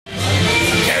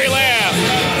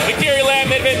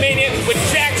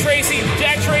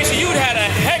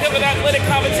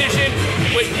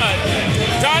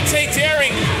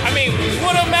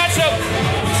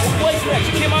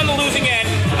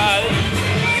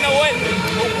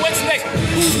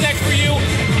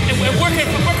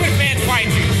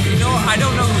I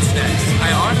don't know who's next.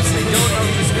 I honestly don't know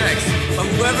who's next.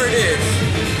 But whoever it is,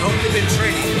 I hope they've been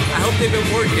training. I hope they've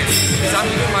been working. Because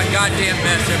I'm doing my goddamn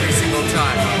best every single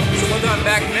time. So whether I'm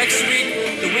back next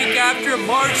week, the week after,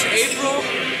 March, April,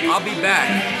 I'll be back.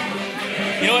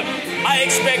 You know what? I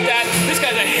expect that. This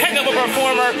guy's a heck of a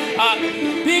performer.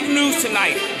 Big news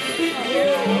tonight.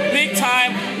 Big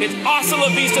time. It's Hasta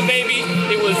La Vista, baby.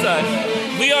 It was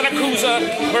Leon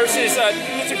Acusa versus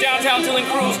Mr. Downtown Dylan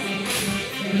Cruz.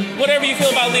 Whatever you feel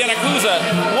about Leon Acusa,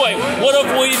 boy, what a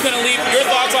boy he's going to leave. Your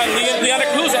thoughts on Leon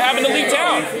Acusa having to leave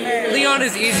town? Leon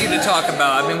is easy to talk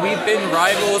about. I mean, we've been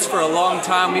rivals for a long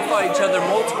time. We fought each other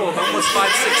almost 5-6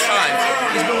 times.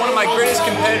 He's been one of my greatest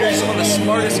competitors, one of the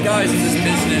smartest guys in this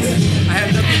business. I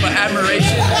have nothing but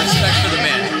admiration and respect for the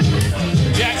man.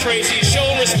 Jack Tracy is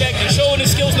showing respect and showing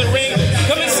his skills in the ring.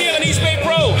 Come and see him in East Bay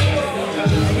Pro.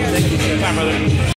 Thank you. Time, brother.